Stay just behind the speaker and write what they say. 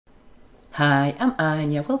Hi, I'm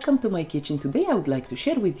Ania. Welcome to my kitchen. Today I would like to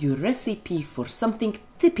share with you a recipe for something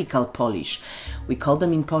typical Polish. We call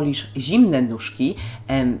them in Polish Zimne Nóżki,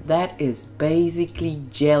 and that is basically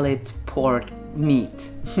jellied pork meat.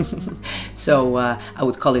 So I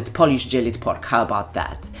would call it Polish jellied pork. How about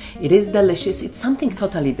that? It is delicious. It's something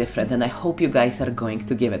totally different, and I hope you guys are going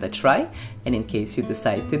to give it a try. And in case you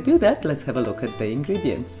decide to do that, let's have a look at the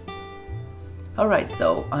ingredients. Alright,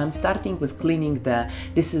 so I'm starting with cleaning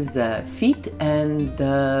this is the feet and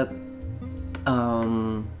the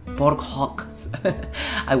pork hocks.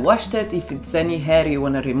 I washed it. If it's any hair you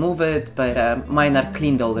want to remove it, but mine are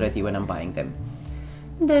cleaned already when I'm buying them.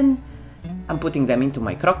 And then I'm putting them into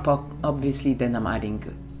my crock pot, obviously. Then I'm adding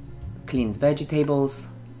cleaned vegetables.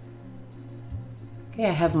 Okay,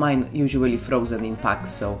 I have mine usually frozen in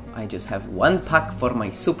packs, so I just have one pack for my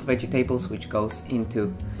soup vegetables, which goes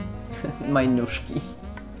into my nóżki.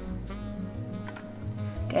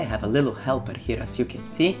 Okay, I have a little helper here, as you can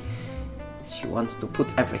see. She wants to put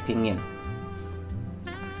everything in.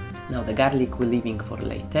 Now the garlic we're leaving for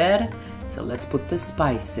later, so let's put the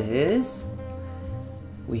spices.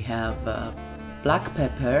 We have black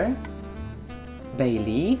pepper, bay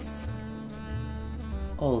leaves,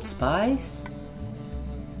 allspice,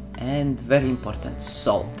 and very important,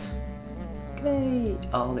 salt. Okay,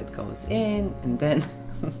 all it goes in, and then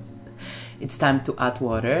it's time to add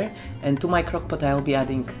water, and to my crock pot I'll be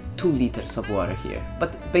adding 2 liters of water here.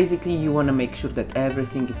 But basically you want to make sure that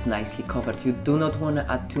everything is nicely covered. You do not want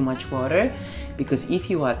to add too much water, because if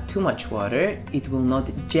you add too much water it will not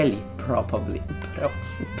jelly properly.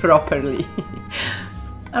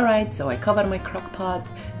 Alright, so I cover my crock pot,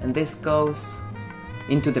 and this goes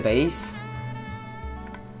into the base.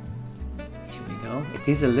 Here we go. It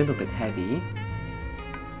is a little bit heavy.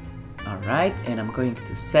 Alright, and I'm going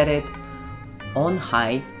to set it on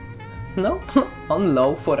high, no, on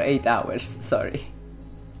low for 8 hours, sorry.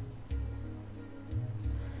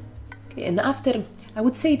 Okay, and after, I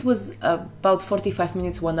would say it was about 45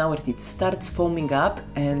 minutes, 1 hour, it starts foaming up,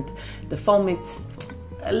 and the foam is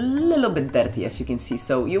a little bit dirty, as you can see,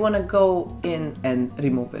 so you want to go in and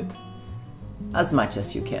remove it as much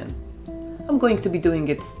as you can. I'm going to be doing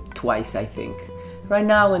it twice, I think. Right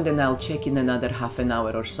now, and then I'll check in another half an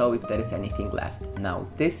hour or so if there is anything left. Now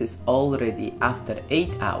this is already after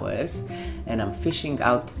 8 hours, and I'm fishing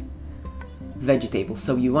out vegetables,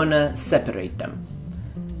 so you want to separate them.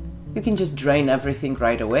 You can just drain everything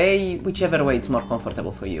right away, whichever way it's more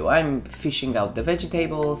comfortable for you. I'm fishing out the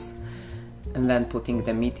vegetables and then putting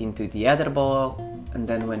the meat into the other bowl, and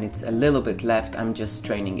then when it's a little bit left I'm just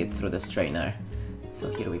straining it through the strainer. So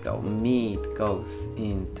here we go, meat goes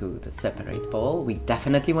into the separate bowl. We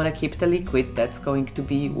definitely want to keep the liquid, that's going to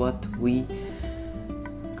be what we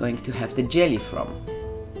going to have the jelly from.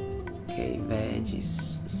 Okay,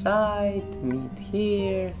 veggies side, meat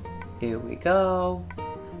here we go.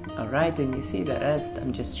 Alright, then you see the rest,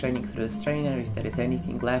 I'm just straining through the strainer if there is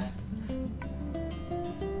anything left,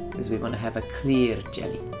 because we want to have a clear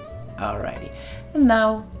jelly. Alrighty, and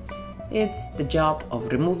now it's the job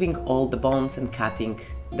of removing all the bones and cutting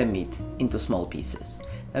the meat into small pieces.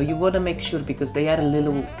 Now you want to make sure, because they are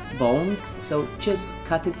little bones, so just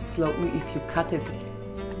cut it slowly. If you cut it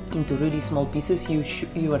into really small pieces,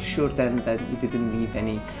 you are sure then that you didn't leave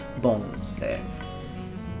any bones there.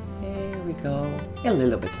 There we go. A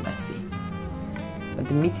little bit messy, but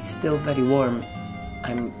the meat is still very warm.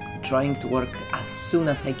 I'm trying to work as soon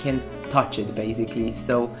as I can touch it, basically,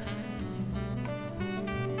 so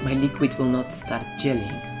my liquid will not start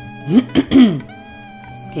gelling.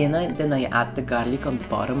 Okay, and then I add the garlic on the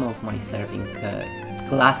bottom of my serving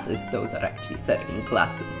glasses. Those are actually serving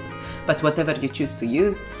glasses, but whatever you choose to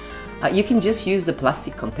use. You can just use the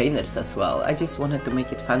plastic containers as well. I just wanted to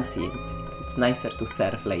make it fancy. It's nicer to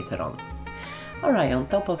serve later on. Alright, on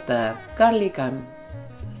top of the garlic I'm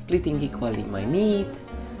splitting equally my meat.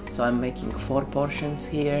 So I'm making 4 portions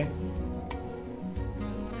here.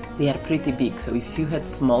 They are pretty big, so if you had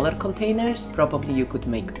smaller containers, probably you could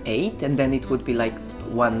make 8, and then it would be like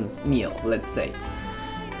 1 meal, let's say.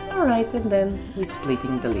 Alright, and then we're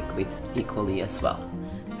splitting the liquid equally as well.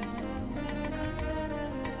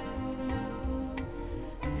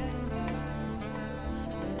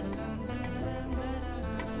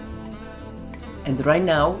 And right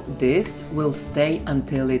now, this will stay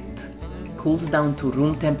until it cools down to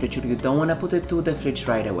room temperature. You don't want to put it to the fridge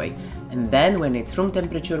right away. And then when it's room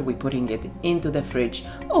temperature, we're putting it into the fridge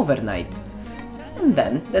overnight. And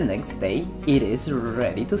then the next day it is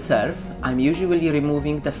ready to serve. I'm usually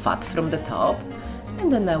removing the fat from the top,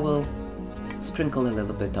 and then I will sprinkle a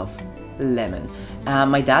little bit of lemon.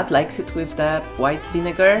 My dad likes it with the white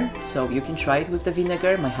vinegar, so you can try it with the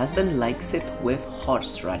vinegar. My husband likes it with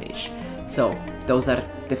horseradish. So those are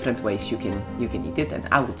different ways you can eat it, and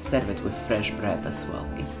I would serve it with fresh bread as well.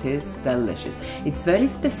 It is delicious. It's very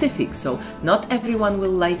specific, so not everyone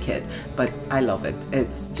will like it, but I love it.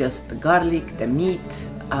 It's just the garlic, the meat,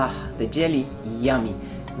 the jelly, yummy,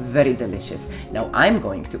 very delicious. Now I'm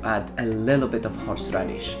going to add a little bit of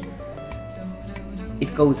horseradish.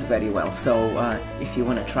 It goes very well, so if you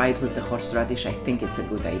want to try it with the horseradish, I think it's a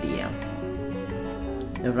good idea.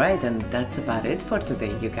 Alright, and that's about it for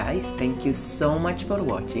today, you guys. Thank you so much for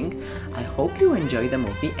watching. I hope you enjoyed the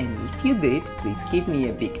movie, and if you did, please give me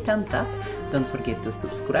a big thumbs up. Don't forget to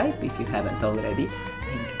subscribe if you haven't already,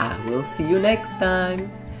 and I will see you next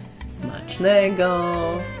time.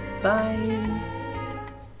 Smacznego! Bye!